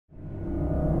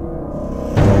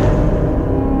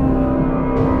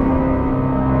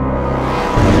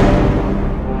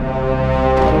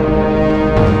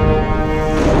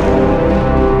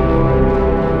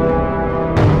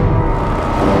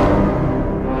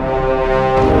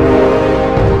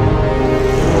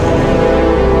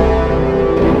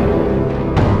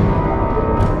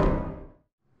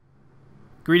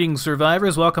Greetings,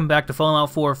 survivors. Welcome back to Fallout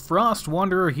 4. Frost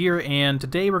Wanderer here, and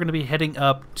today we're going to be heading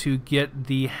up to get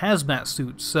the hazmat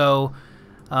suit. So,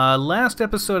 last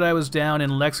episode I was down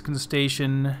in Lexington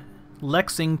Station. I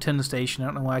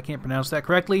don't know why I can't pronounce that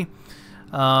correctly.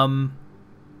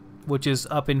 Which is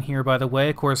up in here, by the way.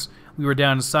 Of course, we were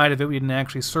down inside of it. We didn't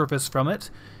actually surface from it.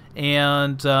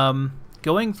 And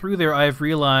going through there, I've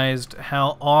realized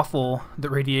how awful the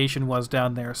radiation was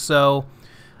down there. So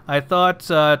I thought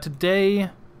today,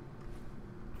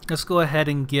 let's go ahead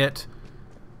and get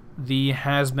the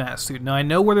hazmat suit. Now I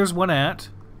know where there's one at.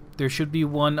 There should be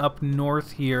one up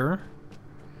north here,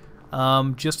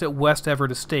 just at West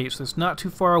Everett Estate. So it's not too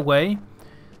far away. You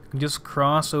can just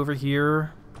cross over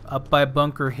here, up by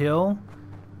Bunker Hill,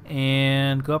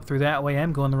 and go up through that way.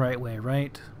 I'm going the right way,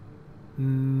 right?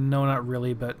 No, not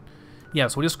really, but yeah,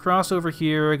 so we'll just cross over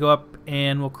here, go up,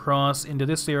 and we'll cross into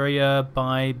this area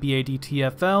by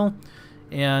BADTFL,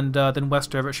 and then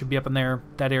West Everett should be up in there,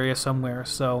 that area somewhere,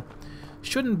 so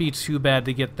shouldn't be too bad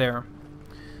to get there.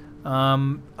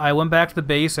 I went back to the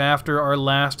base after our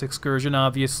last excursion,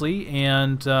 obviously,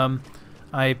 and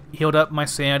I healed up my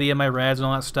sanity and my rads and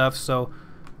all that stuff, so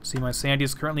see, my sanity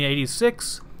is currently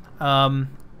 86.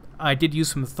 I did use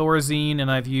some Thorazine,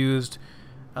 and I've used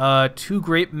 2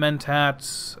 grape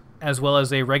mentats as well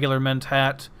as a regular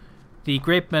mentat. The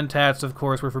grape mentats, of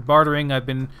course, were for bartering.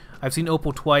 I've seen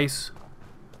Opal twice.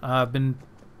 I've been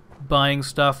buying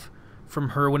stuff from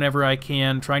her whenever I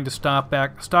can, trying to stock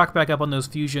back up on those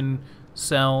fusion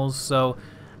cells. So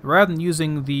rather than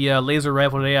using the laser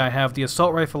rifle today, I have the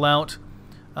assault rifle out.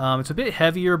 It's a bit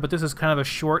heavier, but this is kind of a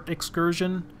short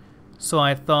excursion, so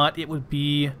I thought it would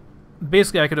be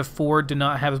basically I could afford to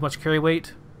not have as much carry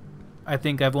weight. I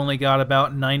think I've only got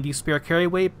about 90 spare carry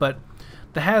weight, but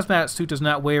the hazmat suit does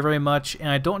not weigh very much, and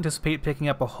I don't anticipate picking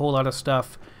up a whole lot of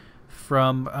stuff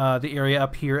from the area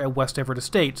up here at West Everett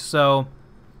Estate. So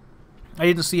I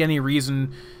didn't see any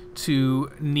reason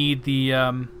to need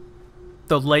the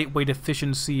lightweight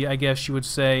efficiency, I guess you would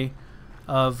say,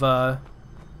 of the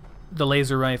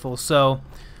laser rifle. So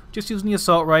just using the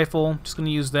assault rifle, just going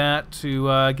to use that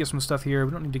to get some stuff here.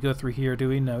 We don't need to go through here, do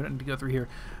we? No, we don't need to go through here.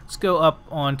 Let's go up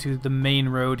onto the main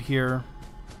road here.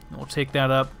 We'll take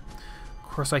that up.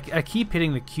 Of course, I keep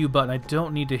hitting the Q button. I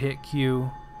don't need to hit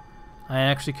Q. I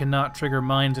actually cannot trigger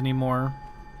mines anymore.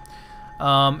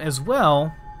 As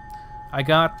well, I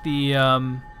got the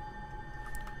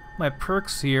my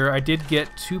perks here. I did get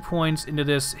 2 points into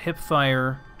this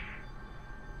hipfire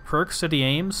perk, steady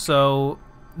aim. So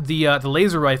the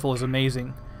laser rifle is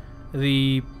amazing.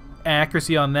 The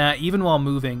accuracy on that, even while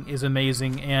moving, is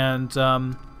amazing,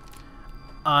 and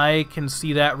I can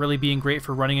see that really being great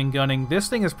for running and gunning. This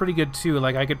thing is pretty good too.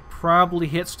 Like, I could probably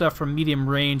hit stuff from medium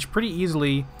range pretty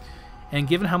easily, and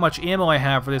given how much ammo I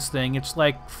have for this thing, it's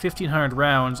like 1,500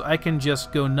 rounds, I can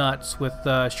just go nuts with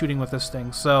shooting with this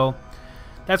thing. So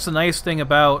that's the nice thing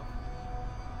about...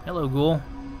 Hello, ghoul.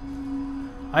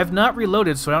 I've not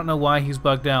reloaded, so I don't know why he's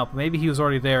bugged out, but maybe he was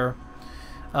already there.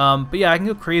 But yeah, I can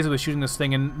go crazy with shooting this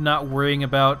thing and not worrying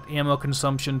about ammo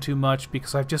consumption too much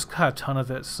because I've just got a ton of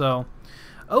it. So,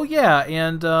 oh yeah,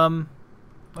 and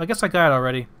I guess I got it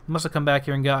already. Must have come back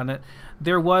here and gotten it.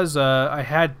 There was I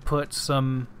had put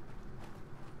a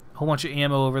whole bunch of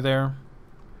ammo over there,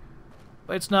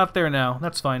 but it's not there now.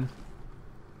 That's fine.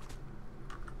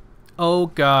 Oh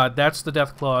god, that's the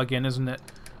Deathclaw again, isn't it?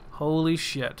 Holy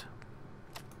shit.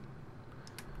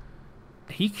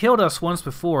 He killed us once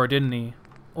before, didn't he?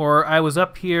 Or I was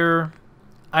up here.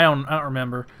 I don't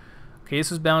remember. Okay,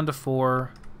 this is bound to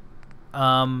 4.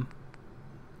 Yeah,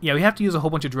 we have to use a whole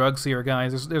bunch of drugs here,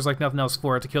 guys. There's like nothing else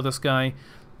for it to kill this guy.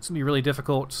 It's gonna be really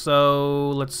difficult. So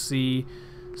let's see.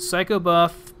 Psycho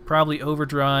buff, probably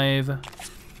overdrive.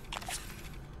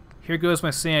 Here goes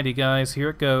my sanity, guys. Here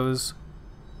it goes.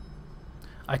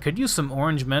 I could use some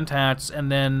orange mentats and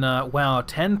then wow,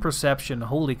 10 perception.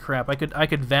 Holy crap! I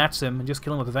could VATS him and just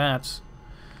kill him with VATS.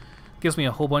 Gives me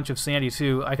a whole bunch of sanity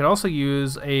too. I could also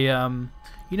use a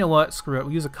you know what? Screw it.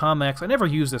 We'll use a Comex. I never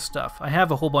use this stuff. I have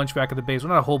a whole bunch back at the base. Well,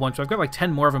 not a whole bunch. I've got like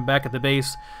 10 more of them back at the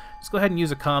base. Let's go ahead and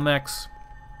use a Comex.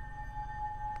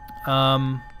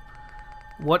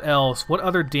 What else? What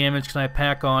other damage can I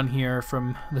pack on here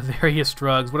from the various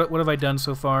drugs? What have I done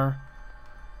so far?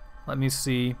 Let me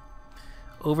see.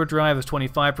 Overdrive is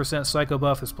 25%, Psycho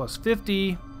Buff is plus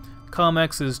 50,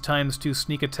 Comex is ×2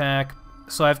 sneak attack.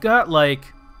 So I've got like,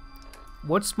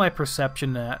 what's my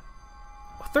perception at?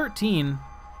 13.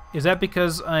 Is that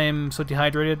because I'm so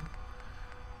dehydrated?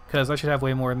 Because I should have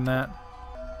way more than that.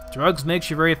 Drugs makes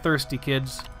you very thirsty,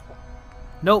 kids.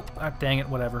 Nope. Ah, dang it,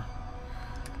 whatever.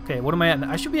 Okay, what am I at?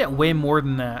 I should be at way more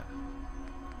than that.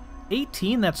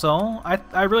 18, that's all.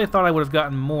 I really thought I would have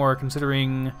gotten more,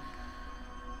 considering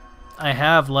I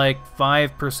have like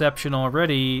 5 perception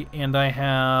already, and I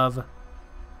have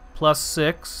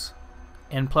 +6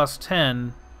 and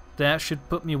 +10. That should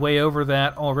put me way over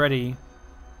that already.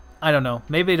 I don't know.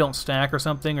 Maybe they don't stack or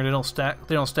something, or they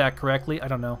don't stack correctly. I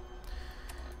don't know.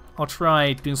 I'll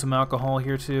try doing some alcohol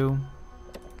here too.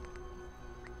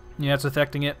 Yeah, it's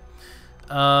affecting it.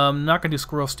 Not gonna do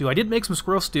squirrel stew. I did make some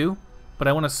squirrel stew, but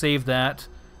I want to save that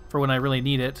for when I really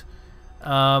need it.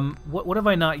 What have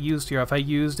I not used here? Have I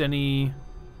used any?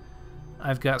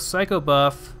 I've got Psycho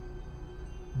Buff.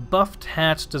 Buffed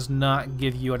hats does not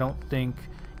give you, I don't think.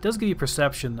 It does give you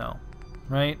perception though,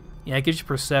 right? Yeah, it gives you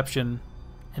perception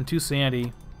and 2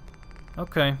 sanity.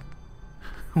 Okay.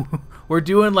 We're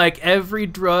doing like every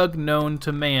drug known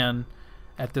to man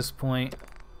at this point.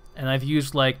 And I've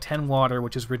used like 10 water,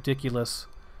 which is ridiculous.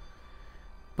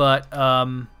 But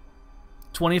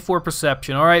 24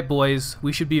 perception. Alright, boys.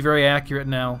 We should be very accurate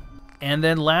now. And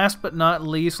then last but not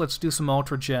least, let's do some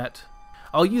Ultra Jet.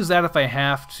 I'll use that if I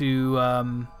have to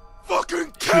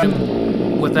fucking shoot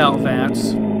him without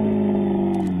VATS.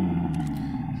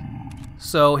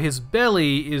 So his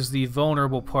belly is the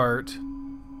vulnerable part.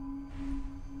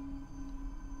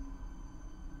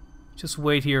 Just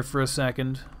wait here for a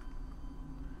second.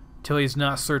 Till he's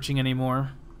not searching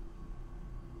anymore.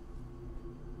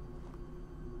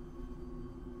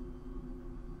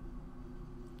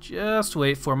 Just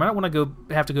wait for him. I don't want to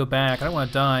have to go back. I don't want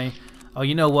to die. Oh,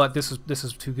 you know what? This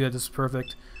is too good. This is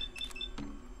perfect.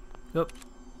 Oop.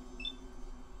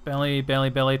 Belly,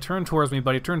 belly, belly. Turn towards me,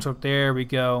 buddy. Turn towards. There we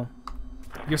go.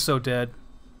 You're so dead.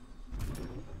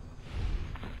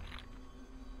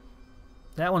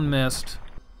 That one missed.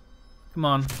 Come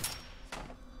on.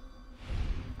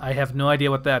 I have no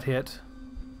idea what that hit.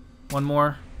 One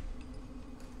more.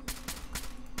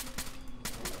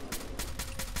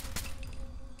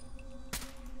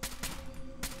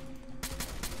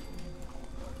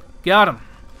 Got him.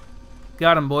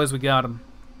 Got him, boys. We got him.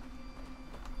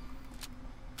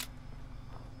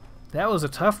 That was a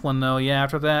tough one, though. Yeah,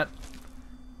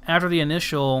 after the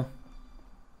initial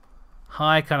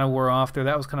high kind of wore off there,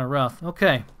 that was kind of rough.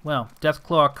 Okay, well,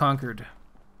 Deathclaw conquered.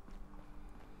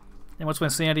 And what's my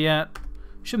sanity at?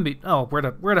 Shouldn't be. Oh, we're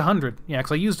at 100. Yeah,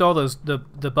 because I used all those the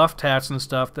buff tats and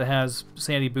stuff that has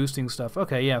sanity boosting stuff.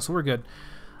 Okay, yeah, so we're good.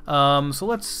 So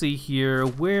let's see here.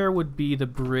 Where would be the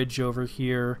bridge over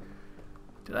here?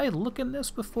 Did I look in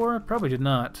this before? I probably did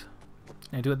not.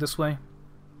 Can I do it this way?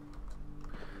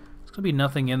 There's gonna be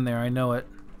nothing in there. I know it.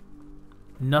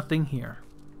 Nothing here.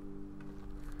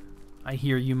 I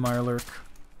hear you, Mirelurk.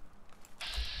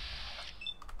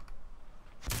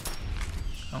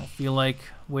 I don't feel like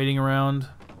waiting around,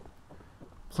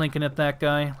 plinking at that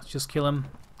guy. Let's just kill him.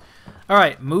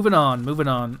 Alright, moving on, moving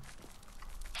on.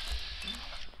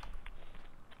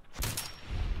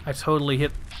 I totally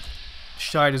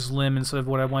shied his limb instead of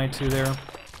what I wanted to there.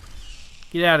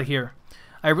 Get out of here.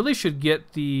 I really should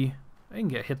get the... I didn't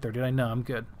get hit there, did I? No, I'm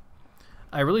good.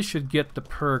 I really should get the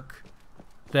perk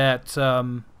that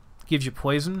gives you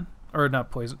poison. Or not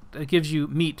poison. It gives you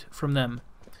meat from them.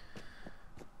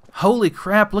 Holy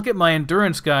crap, look at my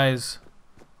endurance, guys.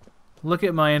 Look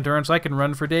at my endurance. I can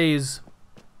run for days.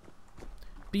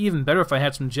 Be even better if I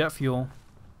had some jet fuel.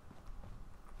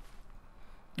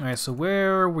 Alright, so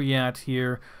where are we at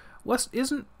here? West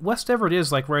Everett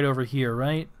is like right over here,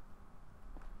 right?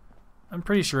 I'm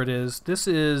pretty sure it is. This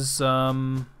is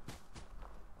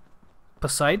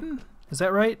Poseidon? Is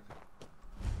that right?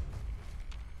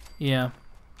 Yeah. I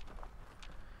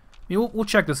mean, we'll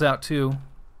check this out too.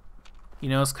 You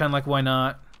know, it's kind of like, why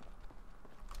not?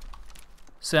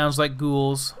 Sounds like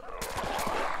ghouls.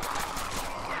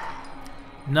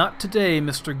 Not today,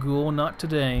 Mr. Ghoul, not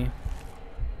today.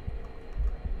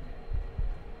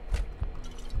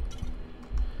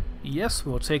 Yes,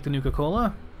 we'll take the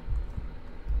Nuka-Cola.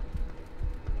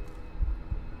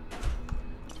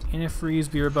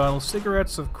 Antifreeze, beer bottle,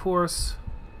 cigarettes, of course.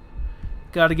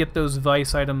 Gotta get those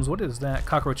Vice items. What is that?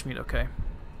 Cockroach meat, okay.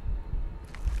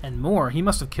 And more. He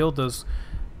must have killed those...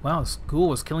 Wow, this ghoul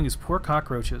was killing these poor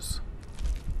cockroaches.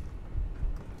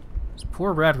 These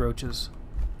poor rad roaches.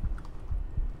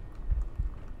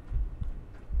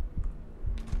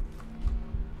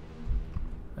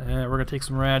 We're gonna take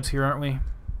some rads here, aren't we?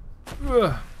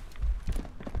 Ugh.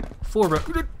 4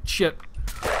 shit.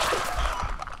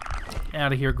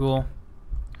 Out of here, ghoul.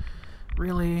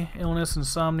 Really? Illness,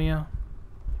 insomnia?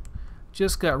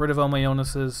 Just got rid of all my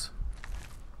illnesses.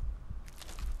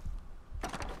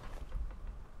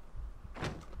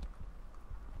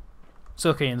 It's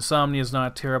okay, insomnia is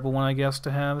not a terrible one, I guess,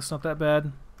 to have. It's not that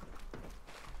bad.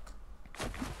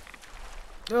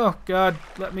 Oh, God.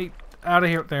 Let me out of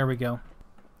here. There we go.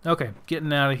 Okay,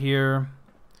 getting out of here.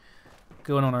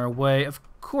 Going on our way. Of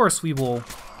course we will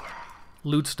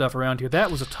loot stuff around here.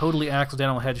 That was a totally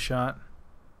accidental headshot.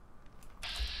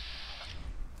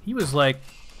 He was, like,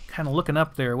 kind of looking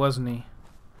up there, wasn't he?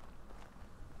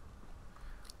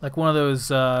 Like one of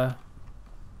those,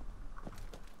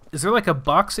 is there like a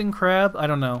boxing crab? I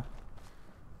don't know.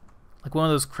 Like one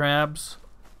of those crabs.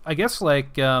 I guess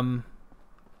like, there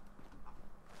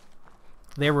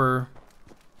were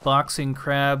boxing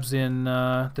crabs in,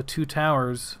 the Two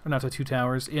Towers. Or not the Two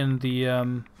Towers. In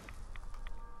the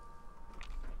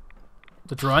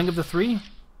Drawing of the Three?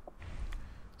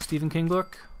 Stephen King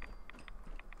book.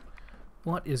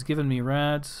 What is giving me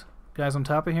rads? Guys on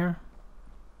top of here?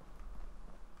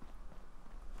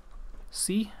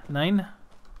 C9?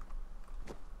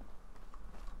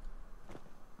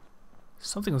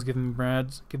 Something was giving me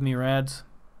rads.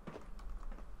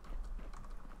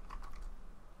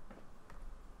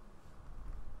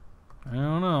 I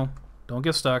don't know. Don't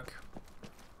get stuck.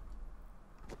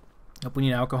 Nope, we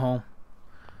need alcohol.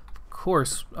 Of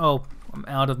course. Oh, I'm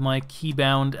out of my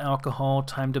keybound alcohol.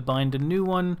 Time to bind a new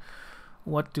one.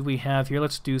 What do we have here?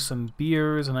 Let's do some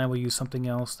beers, and I will use something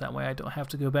else. That way I don't have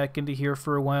to go back into here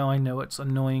for a while. I know it's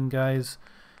annoying, guys.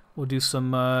 We'll do some,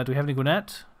 do we have any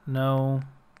Gwinnett? No.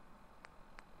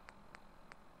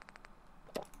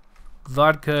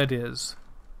 Vodka it is.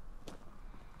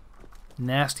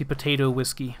 Nasty potato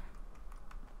whiskey.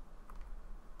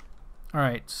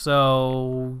 Alright,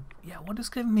 so... yeah, what is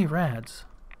giving me rads?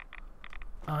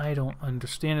 I don't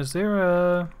understand. Is there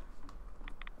a...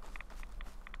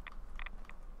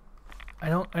 I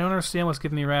don't understand what's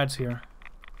giving me rads here.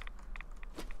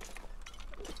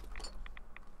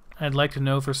 I'd like to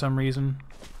know for some reason.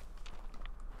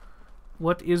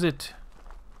 What is it?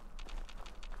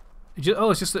 Oh,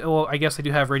 it's just... well, I guess they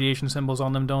do have radiation symbols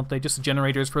on them, don't they? Just the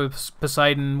generators for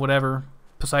Poseidon, whatever.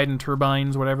 Poseidon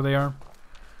turbines, whatever they are.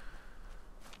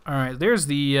 Alright, there's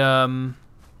the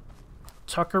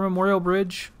Tucker Memorial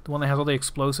Bridge. The one that has all the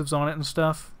explosives on it and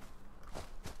stuff.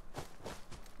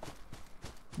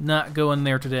 Not going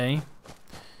there today.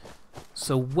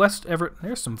 So West Everett...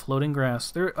 there's some floating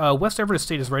grass. There, West Everett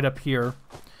Estate is right up here.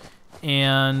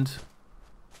 And...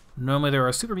 normally there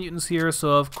are super mutants here,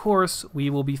 so of course we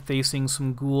will be facing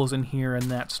some ghouls in here, and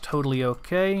that's totally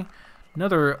okay.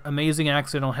 Another amazing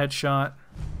accidental headshot.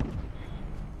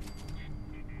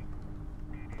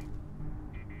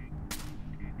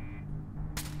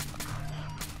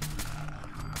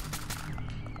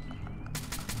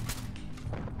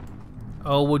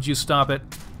 Oh, would you stop it?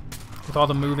 With all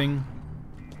the moving.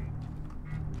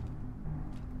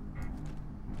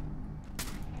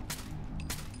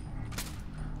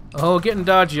 Oh, getting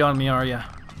dodgy on me, are ya?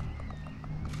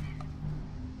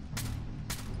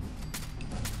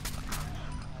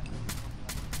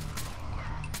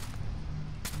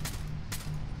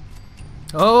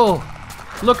 Oh!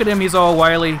 Look at him, he's all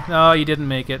wily. Oh, you didn't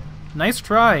make it. Nice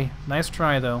try. Nice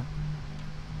try, though.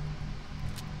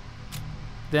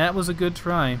 That was a good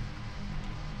try.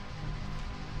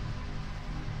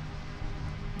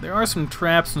 There are some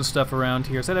traps and stuff around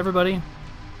here. Is that everybody?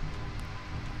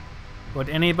 Would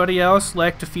anybody else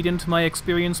like to feed into my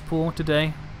experience pool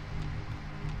today?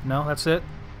 No, that's it?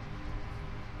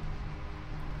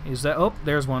 Is that... oh,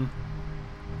 there's one.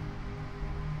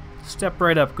 Step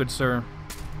right up, good sir.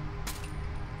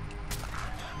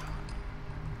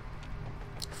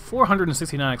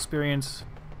 469 experience.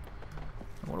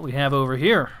 What do we have over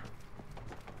here?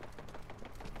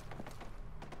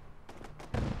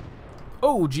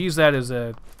 Oh, geez, that is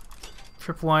a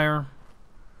tripwire.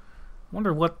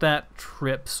 Wonder what that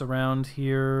trips around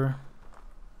here.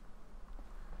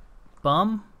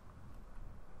 Bomb?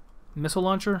 Missile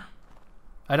launcher?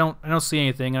 I don't see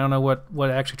anything. I don't know what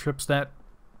actually trips that.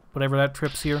 Whatever that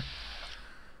trips here.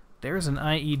 There's an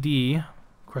IED.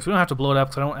 Of course, we don't have to blow it up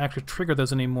because I don't actually trigger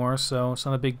those anymore, so it's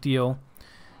not a big deal.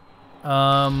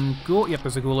 Ghoul. Yep,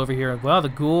 there's a ghoul over here. Wow, the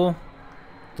ghoul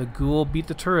beat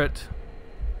the turret.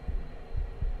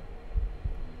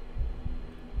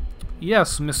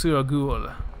 Yes, Monsieur Ghoul.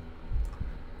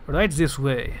 Right this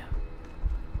way.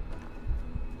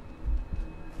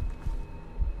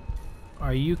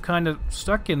 Are you kind of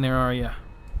stuck in there, are you?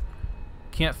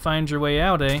 Can't find your way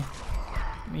out, eh?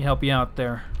 Let me help you out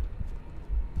there.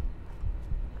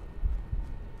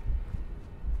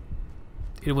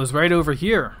 It was right over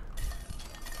here.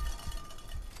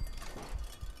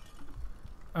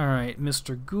 Alright,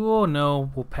 Mr. Ghoul.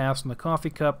 No, we'll pass on the coffee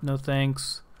cup. No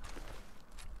thanks.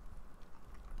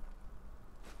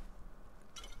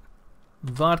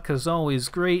 Vodka's always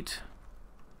great,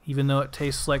 even though it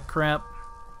tastes like crap.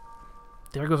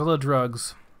 There goes all the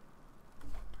drugs.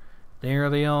 There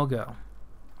they all go.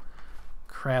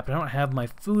 Crap, I don't have my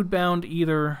food bound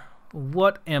either.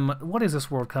 What is this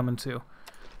world coming to?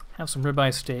 Have some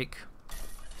ribeye steak.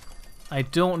 I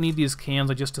don't need these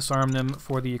cans, I just disarm them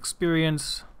for the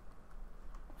experience.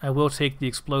 I will take the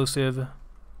explosive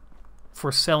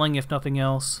for selling, if nothing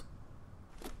else.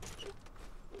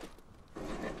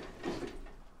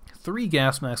 3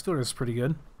 gas masks, this is pretty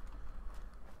good.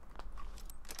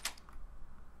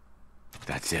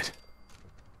 That's it.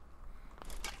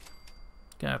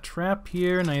 Got a trap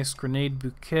here, nice grenade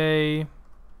bouquet.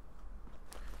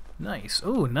 Nice,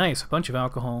 oh nice, a bunch of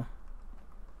alcohol.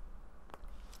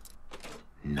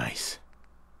 Nice.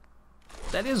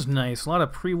 That is nice, a lot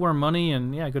of pre-war money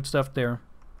and yeah, good stuff there.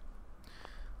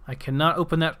 I cannot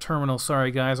open that terminal, sorry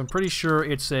guys. I'm pretty sure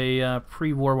it's a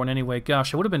pre-war one anyway.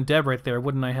 Gosh, I would have been dead right there,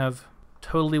 wouldn't I have?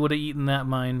 Totally would have eaten that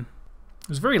mine. It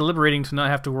was very liberating to not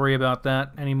have to worry about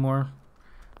that anymore.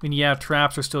 I mean, yeah,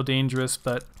 traps are still dangerous,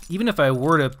 but even if I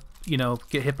were to, you know,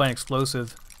 get hit by an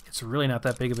explosive, it's really not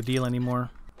that big of a deal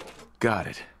anymore. Got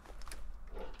it.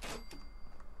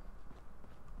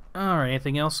 Alright,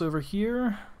 anything else over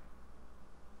here?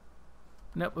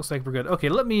 Nope, looks like we're good. Okay,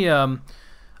 let me, I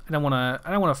don't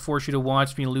wanna force you to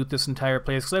watch me loot this entire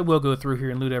place, because I will go through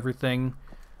here and loot everything.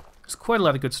 There's quite a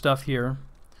lot of good stuff here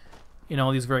in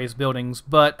all these various buildings,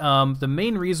 but the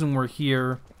main reason we're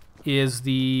here is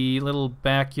the little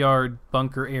backyard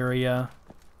bunker area,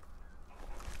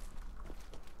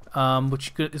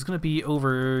 which is going to be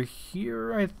over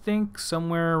here, I think,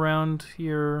 somewhere around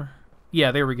here.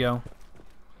 Yeah, there we go.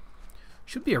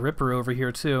 Should be a ripper over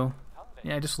here too.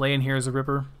 Yeah, just laying here as a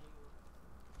ripper.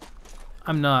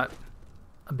 I'm not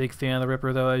a big fan of the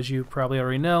ripper though, as you probably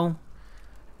already know.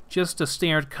 Just a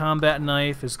standard combat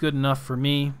knife is good enough for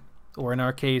me, or in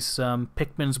our case,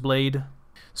 Pikmin's blade.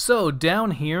 So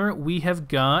down here we have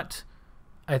got,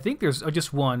 I think there's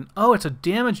just one. Oh, it's a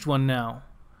damaged one now.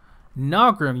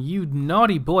 Nogrim, you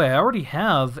naughty boy, I already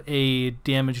have a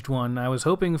damaged one. I was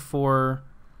hoping for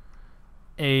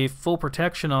a full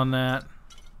protection on that.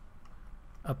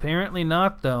 Apparently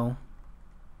not, though.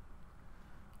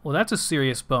 Well, that's a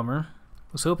serious bummer.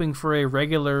 Was hoping for a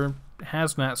regular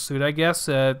hazmat suit. I guess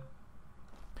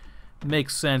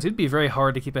makes sense. It'd be very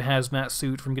hard to keep a hazmat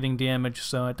suit from getting damaged,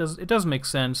 so it does make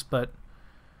sense, but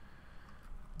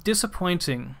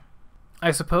disappointing.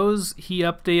 I suppose he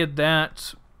updated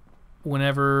that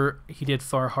whenever he did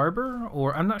Far Harbor,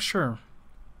 or I'm not sure.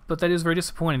 But that is very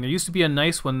disappointing. There used to be a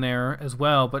nice one there as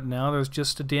well, but now there's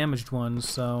just a damaged one,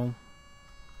 so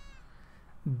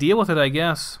deal with it, I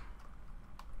guess.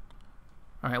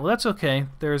 Alright, well that's okay.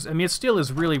 I mean, it still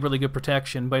is really, really good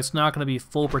protection, but it's not going to be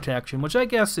full protection, which I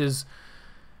guess is,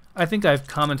 I think I've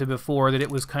commented before that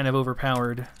it was kind of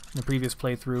overpowered in the previous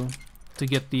playthrough to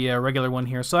get the regular one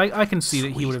here, so I can see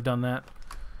that he would have done that.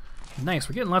 Nice,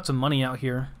 we're getting lots of money out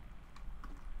here.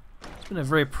 It's been a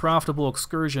very profitable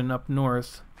excursion up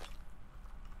north.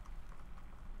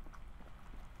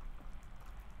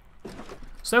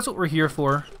 So that's what we're here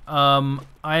for.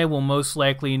 I will most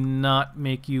likely not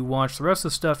make you watch the rest of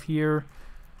the stuff here.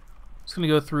 Just going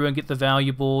to go through and get the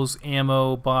valuables,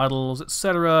 ammo, bottles,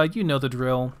 etc. You know the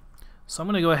drill. So I'm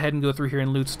going to go ahead and go through here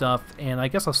and loot stuff, and I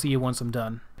guess I'll see you once I'm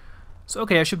done. So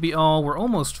okay, I should be we're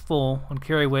almost full on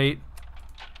carry weight.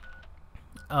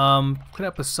 Put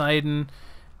up Poseidon.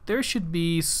 There should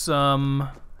be some,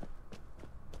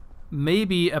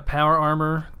 maybe a power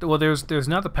armor. Well, there's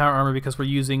not the power armor because we're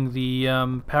using the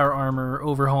power armor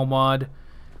overhaul mod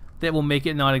that will make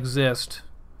it not exist.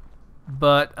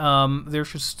 But there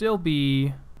should still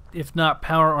be, if not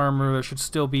power armor, there should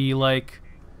still be like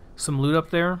some loot up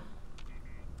there.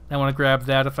 I want to grab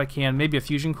that if I can. Maybe a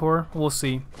fusion core. We'll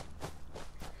see.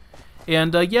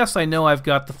 And yes, I know I've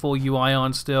got the full UI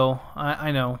on still.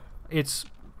 I know it's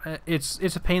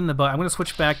a pain in the butt. I'm going to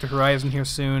switch back to Horizon here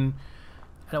soon.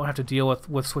 I don't have to deal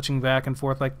with switching back and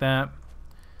forth like that.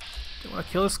 Do I want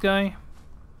to kill this guy?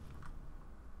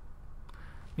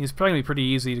 He's probably going to be pretty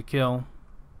easy to kill.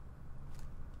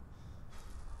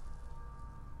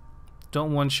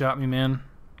 Don't one-shot me, man.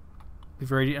 Be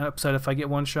very upset if I get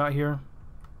one shot here.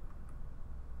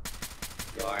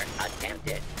 Your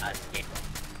attempted escape.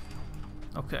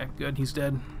 Okay, good. He's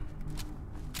dead.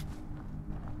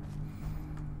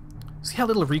 See how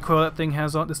little recoil that thing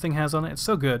has on this thing has on it? It's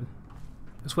so good.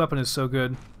 This weapon is so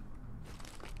good.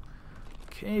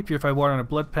 Okay, purified water on a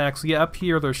blood pack. So yeah, up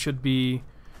here there should be.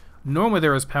 Normally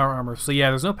there is power armor. So yeah,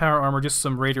 there's no power armor, just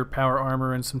some Raider power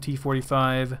armor and some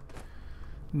T45.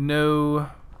 No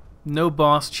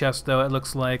boss chest though, it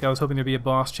looks like. I was hoping there'd be a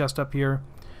boss chest up here.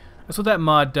 That's what that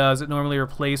mod does. It normally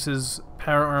replaces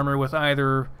power armor with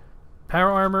either power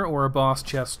armor or a boss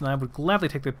chest, and I would gladly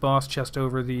take the boss chest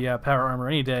over the power armor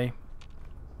any day.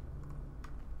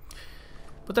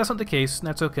 But that's not the case, and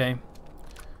that's okay.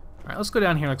 Alright, let's go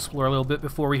down here and explore a little bit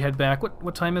before we head back.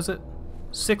 What time is it?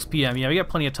 6 p.m. Yeah, we got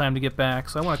plenty of time to get back,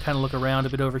 so I want to kind of look around a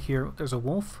bit over here. There's a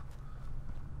wolf.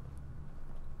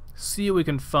 See what we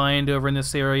can find over in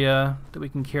this area that we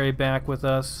can carry back with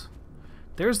us.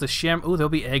 There's the sham... Ooh, there'll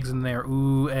be eggs in there.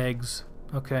 Ooh, eggs.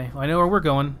 Okay, I know where we're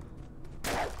going.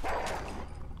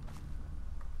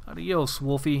 Adios,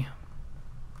 Wolfie.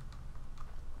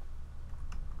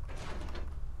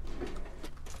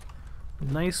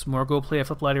 Nice, more gold plate,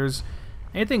 flip lighters.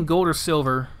 Anything gold or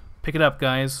silver, pick it up,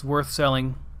 guys. Worth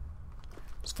selling.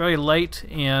 It's very light,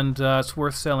 and it's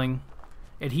worth selling.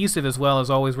 Adhesive as well is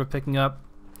always worth picking up.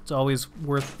 It's always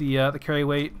worth the carry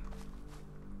weight.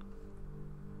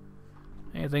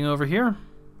 Anything over here?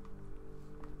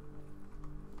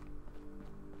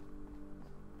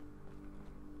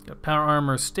 Got power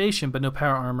armor station, but no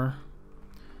power armor.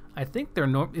 I think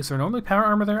is there normally power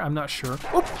armor there? I'm not sure.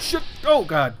 Oh shit! Oh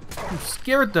god! You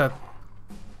scared the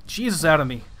Jesus out of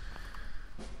me.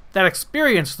 That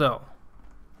experience, though.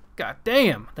 God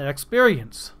damn, that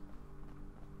experience.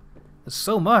 It's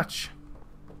so much.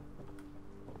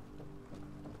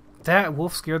 That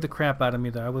wolf scared the crap out of me,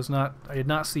 though. I did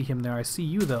not see him there. I see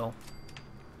you, though.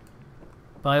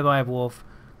 Bye bye, wolf.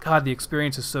 God, the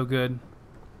experience is so good.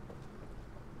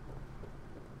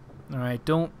 Alright,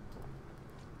 don't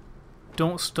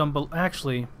stumble.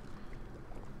 Actually,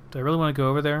 do I really want to go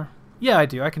over there? Yeah, I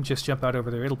do. I can just jump out over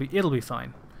there. It'll be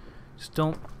fine. Just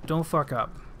don't fuck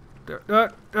up.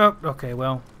 Okay,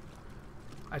 well,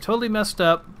 I totally messed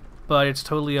up, but it's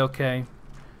totally okay.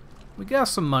 We got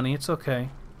some money. It's okay.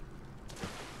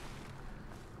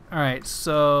 Alright,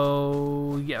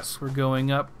 so yes, we're going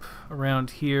up around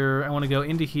here. I want to go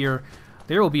into here.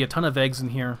 There will be a ton of eggs in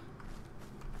here.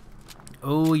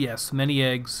 Oh yes, many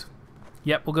eggs.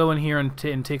 Yep, we'll go in here and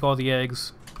take all the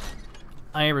eggs.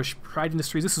 Irish Pride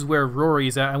Industries. This is where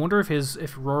Rory's at. I wonder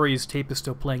if Rory's tape is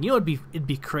still playing. You know, it'd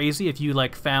be crazy if you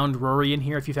like found Rory in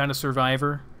here. If you found a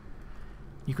survivor,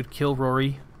 you could kill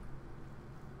Rory.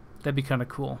 That'd be kind of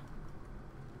cool.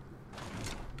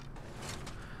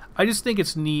 I just think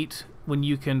it's neat when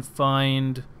you can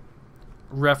find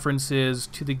references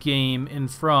to the game in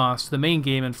Frost, the main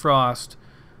game in Frost,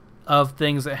 of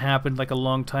things that happened like a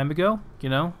long time ago, you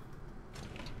know?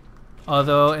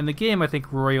 Although in the game I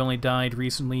think Rory only died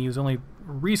recently. He was only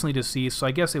recently deceased, so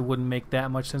I guess it wouldn't make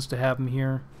that much sense to have him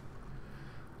here.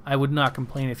 I would not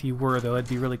complain if he were, though. It'd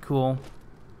be really cool.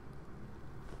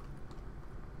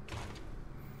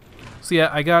 So yeah,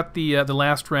 I got the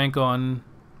last rank on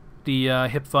the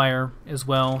hip fire as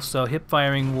well, so hip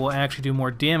firing will actually do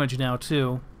more damage now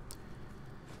too.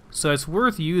 So it's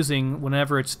worth using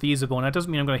whenever it's feasible, and that doesn't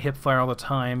mean I'm going to hip fire all the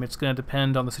time. It's going to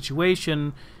depend on the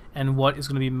situation and what is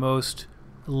going to be most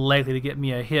likely to get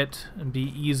me a hit and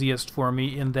be easiest for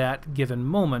me in that given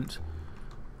moment.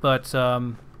 But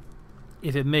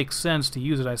if it makes sense to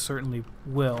use it, I certainly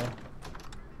will.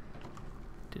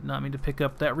 Did not mean to pick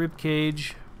up that rib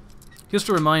cage. Just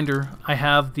a reminder, I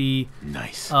have the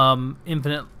nice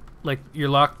infinite, like, your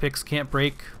lockpicks can't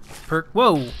break perk.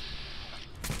 Whoa!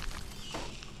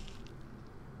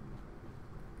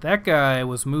 That guy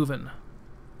was moving.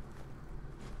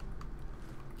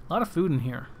 A lot of food in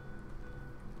here.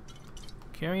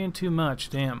 Carrying too much,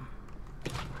 damn.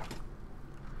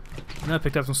 I know I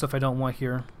picked up some stuff I don't want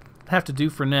here. I have to do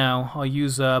for now. I'll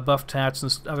use buff tats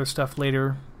and other stuff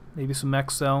later. Maybe some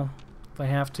mech cell if I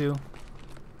have to.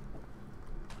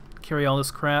 Carry all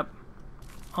this crap.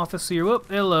 Officer, whoop,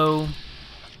 hello.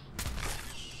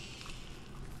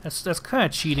 That's kind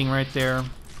of cheating right there.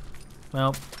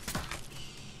 Well,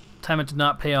 time it did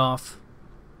not pay off.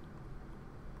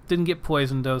 Didn't get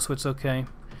poisoned though, so it's okay.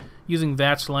 Using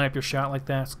VATS to line up your shot like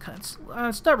that,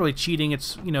 it's not really cheating.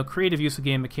 It's, you know, creative use of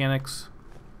game mechanics.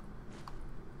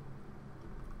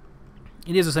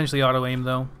 It is essentially auto aim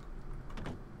though.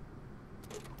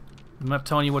 I'm not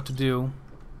telling you what to do.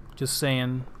 Just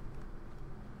saying.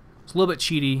 It's a little bit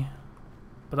cheaty,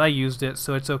 but I used it,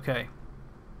 so it's okay.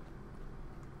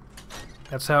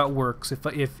 That's how it works.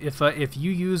 If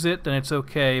you use it, then it's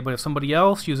okay. But if somebody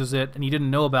else uses it and you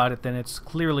didn't know about it, then it's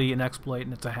clearly an exploit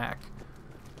and it's a hack.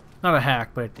 Not a hack,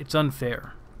 but it's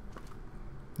unfair.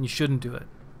 You shouldn't do it.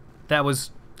 That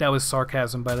was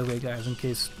sarcasm, by the way, guys. In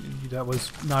case that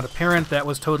was not apparent, that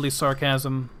was totally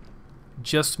sarcasm.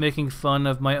 Just making fun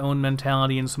of my own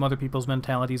mentality and some other people's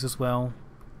mentalities as well.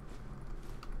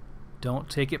 Don't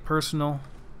take it personal.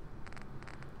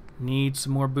 Need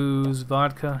some more booze.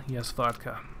 Vodka? Yes,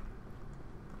 vodka.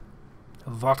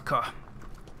 Vodka.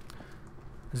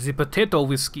 The potato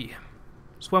whiskey.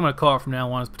 That's what I'm going to call it from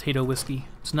now on, is potato whiskey.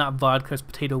 It's not vodka, it's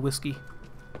potato whiskey.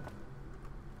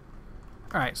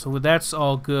 Alright, so that's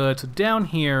all good. So down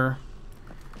here,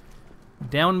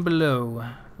 down below,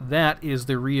 that is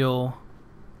the real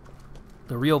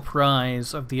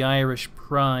prize of the Irish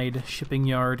Pride shipping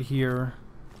yard here.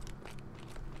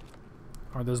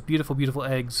 Are those beautiful, beautiful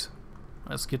eggs.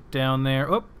 Let's get down there.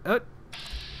 Oh,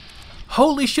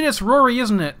 holy shit, it's Rory,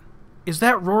 isn't it? Is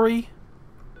that Rory?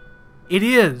 It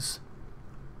is.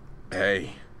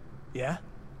 Hey. Yeah?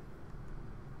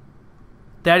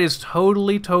 That is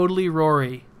totally, totally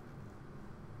Rory.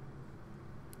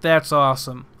 That's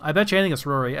awesome. I bet you anything it's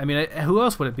Rory. I mean, who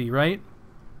else would it be, right?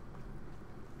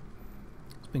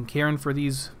 He's been caring for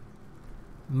these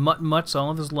mutts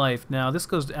all of his life. Now, this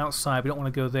goes outside. We don't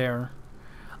want to go there.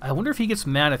 I wonder if he gets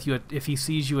mad if he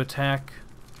sees you attack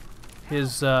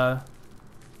his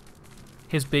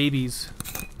babies.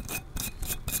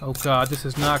 Oh god, this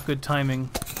is not good timing.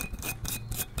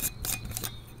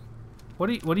 What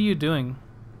are you doing,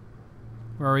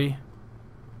 Rory?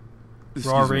 Excuse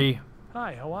Rory. me.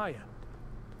 Hi, how are you?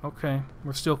 Okay,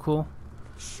 we're still cool.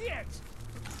 Shit!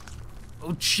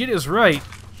 Oh, shit is right.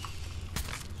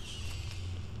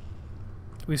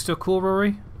 We still cool,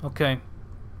 Rory? Okay.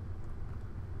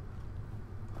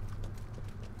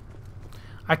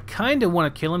 I kind of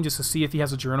want to kill him just to see if he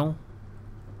has a journal.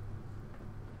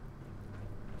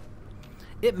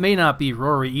 It may not be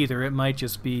Rory either. It might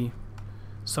just be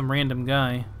some random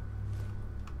guy.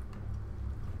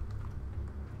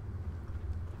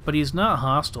 But he's not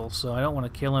hostile, so I don't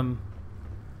want to kill him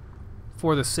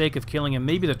for the sake of killing him.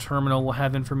 Maybe the terminal will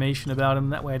have information about him.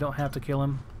 That way I don't have to kill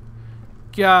him.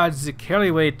 God, the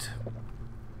carry weight.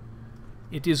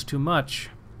 It is too much.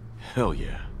 Hell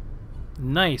yeah.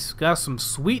 Nice. Got some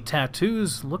sweet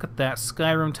tattoos. Look at that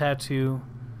Skyrim tattoo.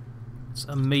 It's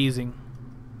amazing.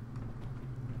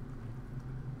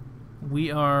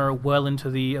 We are well into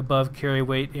the above carry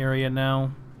weight area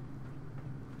now.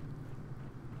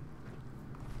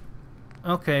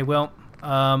 Okay, well,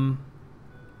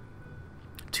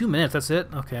 2 minutes, that's it?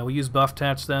 Okay, we'll use buff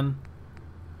tats then.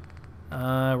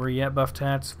 Where you at, buff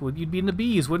tats? Well, you'd be in the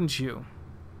bees, wouldn't you?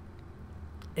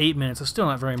 8 minutes, it's still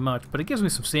not very much, but it gives me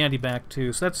some sandy back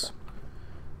too, so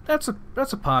that's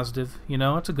a positive, you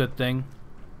know, it's a good thing.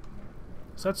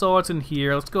 So that's all that's in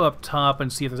here. Let's go up top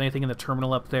and see if there's anything in the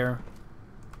terminal up there.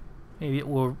 Maybe it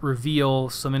will reveal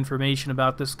some information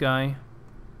about this guy.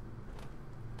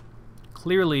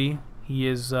 Clearly, he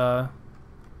is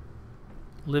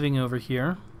living over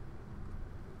here.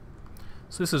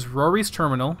 So this is Rory's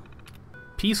terminal.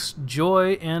 Peace,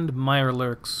 joy, and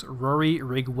mirelurks. Rory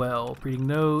Rigwell. Reading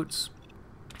notes.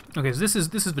 Okay, so this is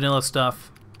vanilla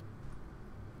stuff.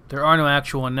 There are no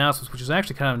actual announcements, which is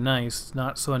actually kind of nice. It's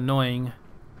not so annoying.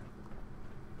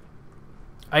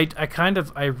 I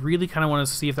really kind of want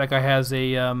to see if that guy has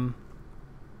a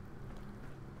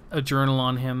journal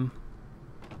on him.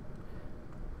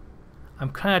 I'm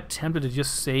kind of tempted to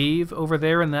just save over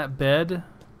there in that bed.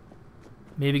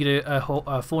 Maybe get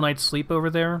a full night's sleep over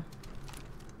there.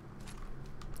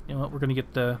 You know what? We're gonna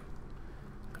get the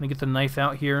knife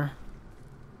out here.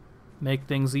 Make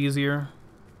things easier.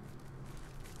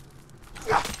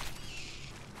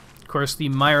 Of course, the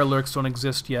mirelurks don't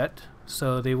exist yet,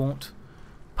 so they won't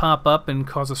pop up and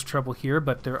cause us trouble here,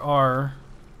 but there are,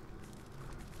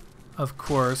 of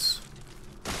course,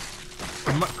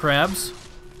 the mutt crabs.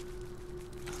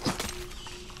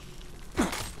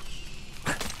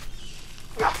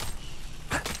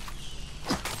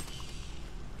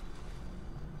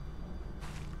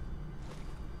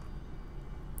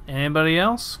 Anybody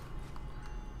else?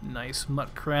 Nice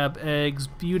mutt crab eggs.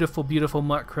 Beautiful, beautiful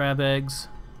mutt crab eggs.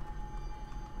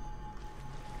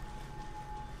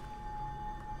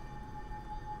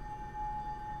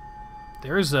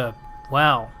 There's a...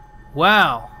 Wow.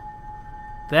 Wow.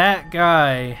 That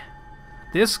guy.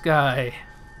 This guy.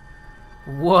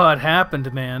 What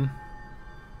happened, man?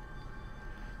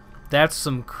 That's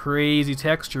some crazy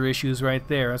texture issues right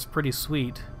there. That's pretty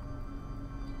sweet.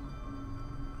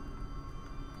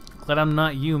 Glad I'm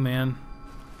not you, man.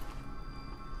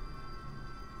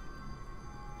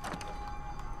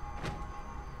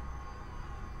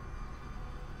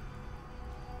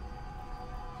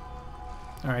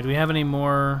 Alright, do we have any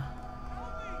more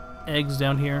eggs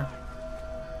down here?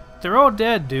 They're all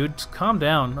dead, dude. Just calm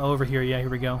down. Oh, over here. Yeah, here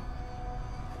we go.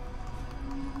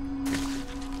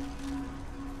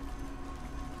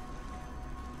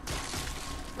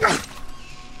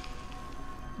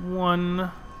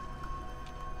 One.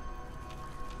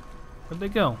 Where'd they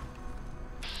go?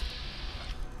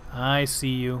 I see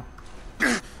you.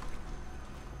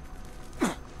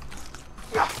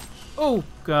 Oh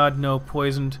God, no,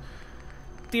 poisoned.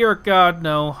 Dear God,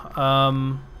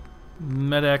 no.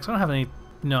 Med-X. I don't have any.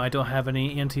 No, I don't have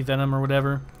any anti-venom or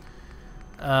whatever.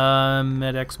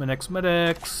 Med-X, Med-X,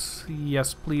 Med-X.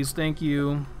 Yes, please, thank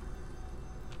you.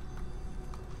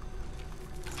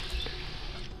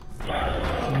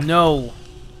 No.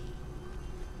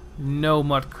 No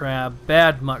mutt crab.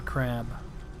 Bad mutt crab.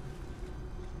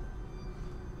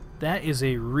 That is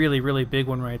a really, really big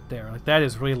one right there. Like, that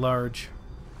is really large.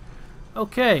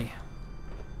 Okay.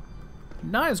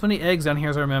 Not as many eggs down here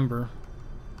as I remember.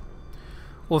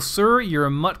 Well, sir, your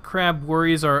mutt crab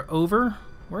worries are over.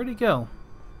 Where'd he go?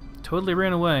 Totally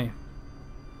ran away.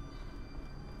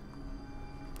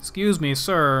 Excuse me,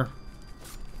 sir.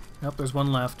 Nope, there's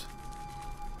one left.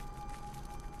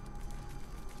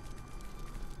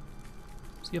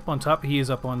 Is he up on top? He is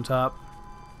up on top.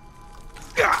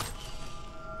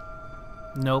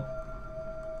 Nope.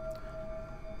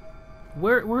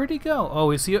 Where'd he go?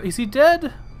 Oh, is he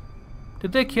dead?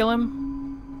 Did they kill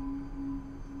him?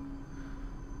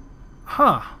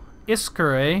 Huh.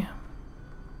 Isker, eh?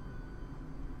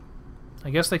 I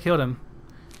guess they killed him.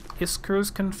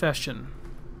 Isker's confession.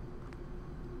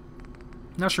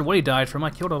 Not sure what he died from. I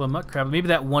killed all the mutt crab. Maybe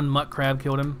that one mutt crab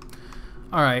killed him.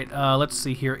 Alright, let's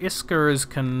see here. Isker's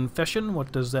confession.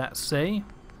 What does that say?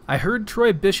 I heard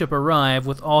Troy Bishop arrive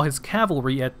with all his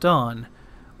cavalry at dawn.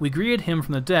 We greeted him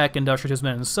from the deck and ushered his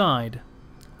men inside.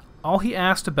 All he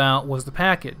asked about was the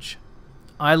package.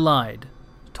 I lied.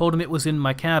 Told him it was in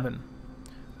my cabin.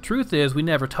 Truth is, we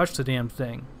never touched the damn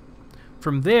thing.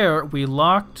 From there, we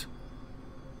locked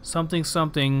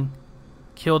something,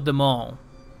 killed them all.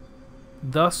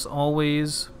 Thus,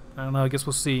 always, I don't know, I guess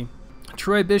we'll see.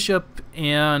 Troy Bishop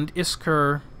and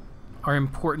Isker are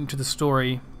important to the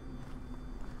story.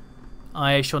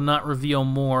 I shall not reveal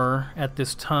more at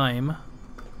this time.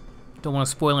 Don't want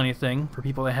to spoil anything for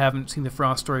people that haven't seen the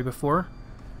Frost story before.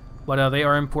 But they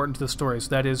are important to the story, so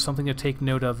that is something to take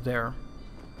note of there.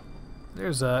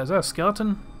 There's is that a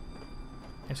skeleton?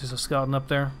 It's just a skeleton up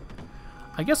there.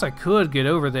 I guess I could get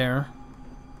over there.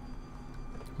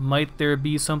 Might there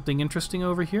be something interesting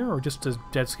over here, or just a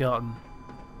dead skeleton?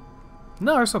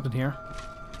 No, there's something here.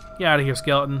 Get out of here,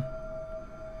 skeleton.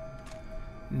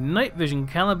 Night vision,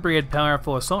 calibrated,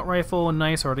 powerful assault rifle.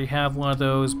 Nice, already have one of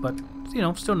those, but, you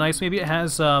know, still nice. Maybe it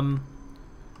has, oh,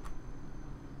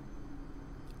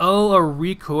 a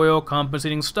recoil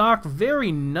compensating stock.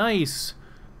 Very nice.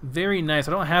 Very nice.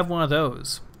 I don't have one of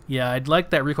those. Yeah, I'd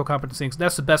like that recoil compensating.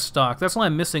 That's the best stock. That's all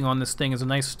I'm missing on this thing is a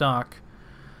nice stock.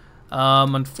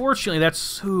 Unfortunately, that's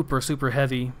super, super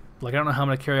heavy. Like, I don't know how I'm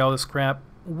going to carry all this crap.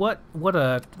 What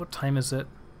time is it?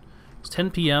 It's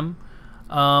 10 p.m.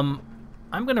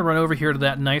 I'm going to run over here to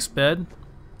that nice bed.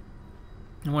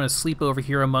 I want to sleep over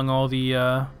here among all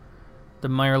the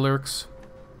Mirelurks.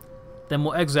 Then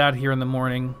we'll exit out here in the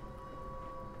morning.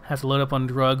 Have to load up on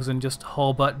drugs and just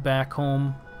haul butt back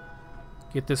home.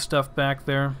 Get this stuff back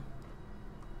there.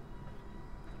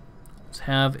 Let's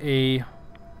have a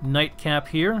nightcap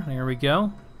here. There we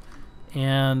go.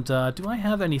 And do I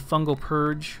have any fungal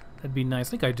purge? That'd be nice.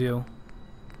 I think I do.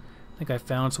 I think I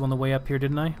found some on the way up here,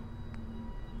 didn't I?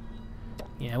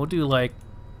 Yeah, we'll do like...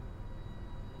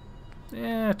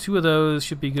 yeah, 2 of those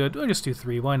should be good. We'll just do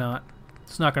 3. Why not?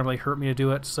 It's not going to really hurt me to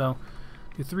do it, so...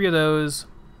 do 3 of those.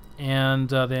 And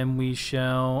then we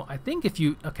shall... I think if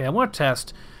you... okay, I want to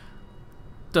test...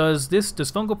 does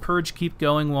fungal purge keep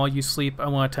going while you sleep? I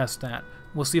want to test that.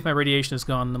 We'll see if my radiation is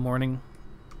gone in the morning.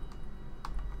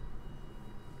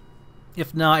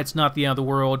 If not, it's not the end of the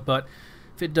world, but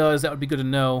if it does, that would be good to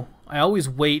know. I always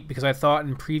wait because I thought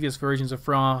in previous versions of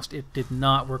Frost it did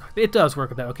not work. It does work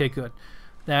with that. Okay, good.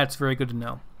 That's very good to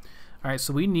know. Alright,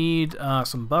 so we need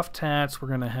some buff tats. We're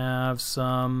going to have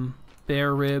some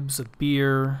bear ribs, a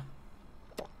beer,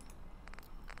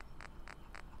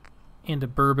 and a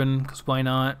bourbon, because why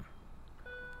not?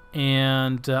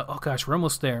 And, oh gosh, we're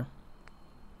almost there.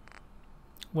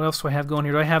 What else do I have going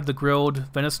here? Do I have the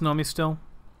grilled venison on me still?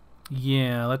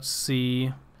 Yeah, let's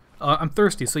see. I'm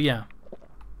thirsty, so yeah.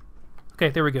 Okay,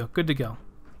 there we go. Good to go.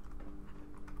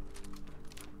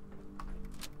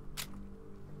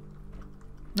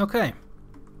 Okay.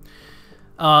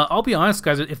 I'll be honest,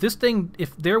 guys.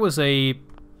 If there was a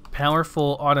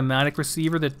powerful automatic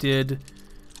receiver that did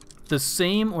the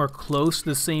same or close to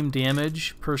the same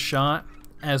damage per shot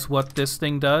as what this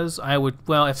thing does, I would,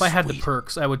 well, if I had the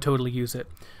perks, I would totally use it.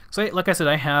 So, like I said,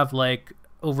 I have like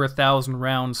over 1,000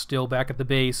 rounds still back at the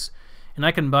base, and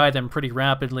I can buy them pretty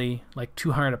rapidly, like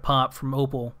 200 a pop from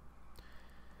Opal.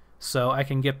 So I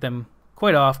can get them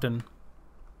quite often.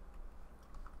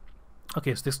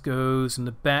 Okay, so this goes in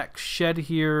the back shed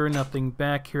here. Nothing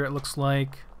back here, it looks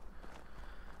like.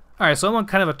 Alright, so I'm on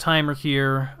kind of a timer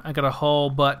here. I gotta haul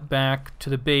butt back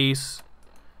to the base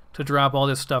to drop all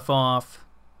this stuff off.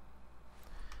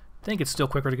 I think it's still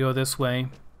quicker to go this way.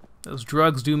 Those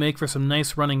drugs do make for some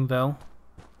nice running, though.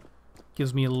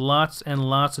 Gives me lots and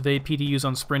lots of AP to use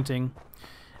on sprinting.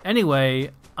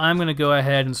 Anyway, I'm going to go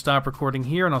ahead and stop recording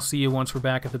here, and I'll see you once we're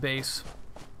back at the base.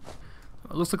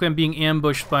 It looks like I'm being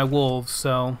ambushed by wolves,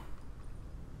 so...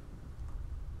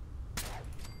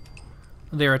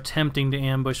 they're attempting to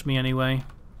ambush me anyway.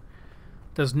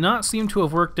 Does not seem to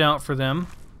have worked out for them.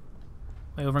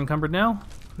 Am I over-encumbered now?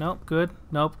 Nope, good.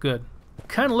 Nope, good.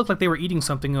 Kind of looked like they were eating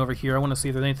something over here. I want to see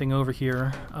if there's anything over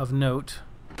here of note.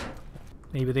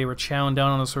 Maybe they were chowing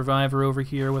down on a survivor over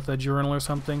here with a journal or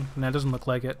something. And that doesn't look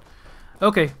like it.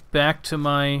 Okay, back to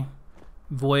my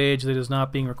voyage that is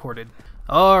not being recorded.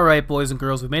 Alright, boys and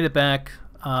girls, we've made it back.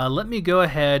 Let me go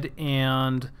ahead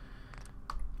and...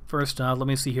 first off, let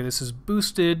me see here. This is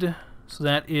boosted, so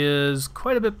that is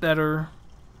quite a bit better.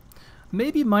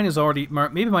 Maybe mine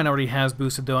already has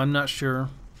boosted, though. I'm not sure.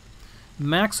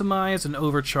 Maximize and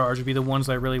overcharge would be the ones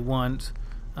I really want.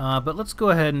 But let's go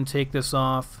ahead and take this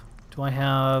off. Do I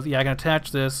have... yeah, I can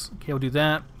attach this. Okay, we'll do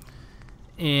that.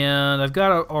 And I've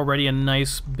got already a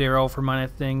nice barrel for mine, I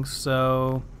think,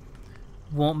 so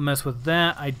won't mess with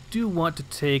that. I do want to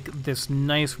take this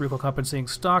nice recoil compensating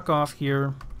stock off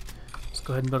here. Let's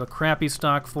go ahead and build a crappy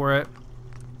stock for it.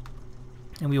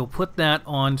 And we will put that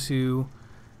onto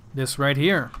this right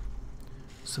here.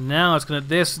 So now it's gonna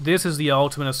this is the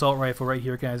ultimate assault rifle right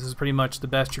here, guys. This is pretty much the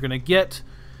best you're gonna get.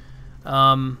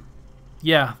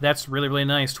 Yeah, that's really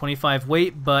nice. 25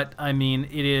 weight, but I mean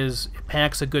it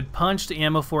packs a good punch. The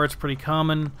ammo for it's pretty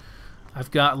common.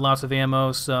 I've got lots of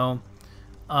ammo, so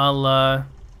I'll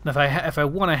if I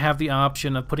want to have the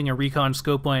option of putting a recon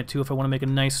scope on it too, if I want to make a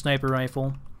nice sniper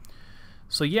rifle.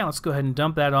 So yeah, let's go ahead and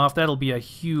dump that off. That'll be a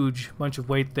huge bunch of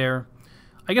weight there.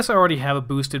 I guess I already have a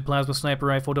boosted plasma sniper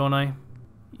rifle, don't I?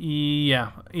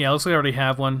 Yeah, looks like I already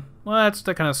have one. Well,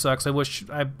 that kind of sucks. I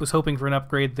was hoping for an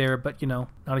upgrade there, but you know,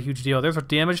 not a huge deal. There's a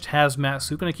damaged hazmat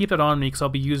suit. Gonna keep that on me because I'll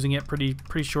be using it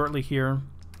pretty shortly here.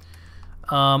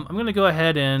 I'm gonna go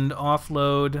ahead and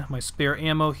offload my spare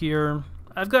ammo here.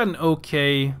 I've got an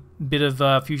okay bit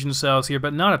of fusion cells here,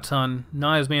 but not a ton.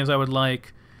 Not as many as I would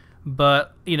like.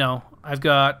 But you know, I've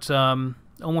got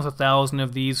almost 1,000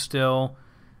 of these still.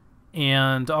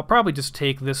 And I'll probably just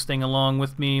take this thing along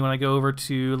with me when I go over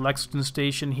to Lexington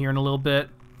Station here in a little bit.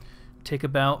 Take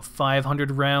about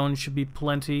 500 rounds, should be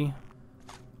plenty.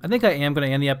 I think I am going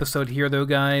to end the episode here though,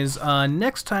 guys.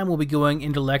 Next time we'll be going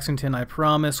into Lexington, I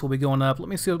promise. We'll be going up. Let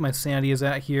me see what my sanity is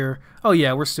at here. Oh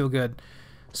yeah, we're still good.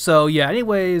 So yeah,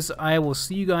 anyways, I will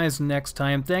see you guys next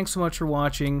time. Thanks so much for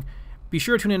watching. Be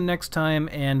sure to tune in next time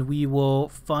and we will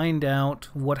find out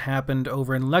what happened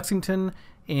over in Lexington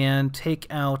and take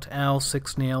out Al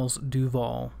Six Nails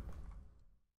Duval.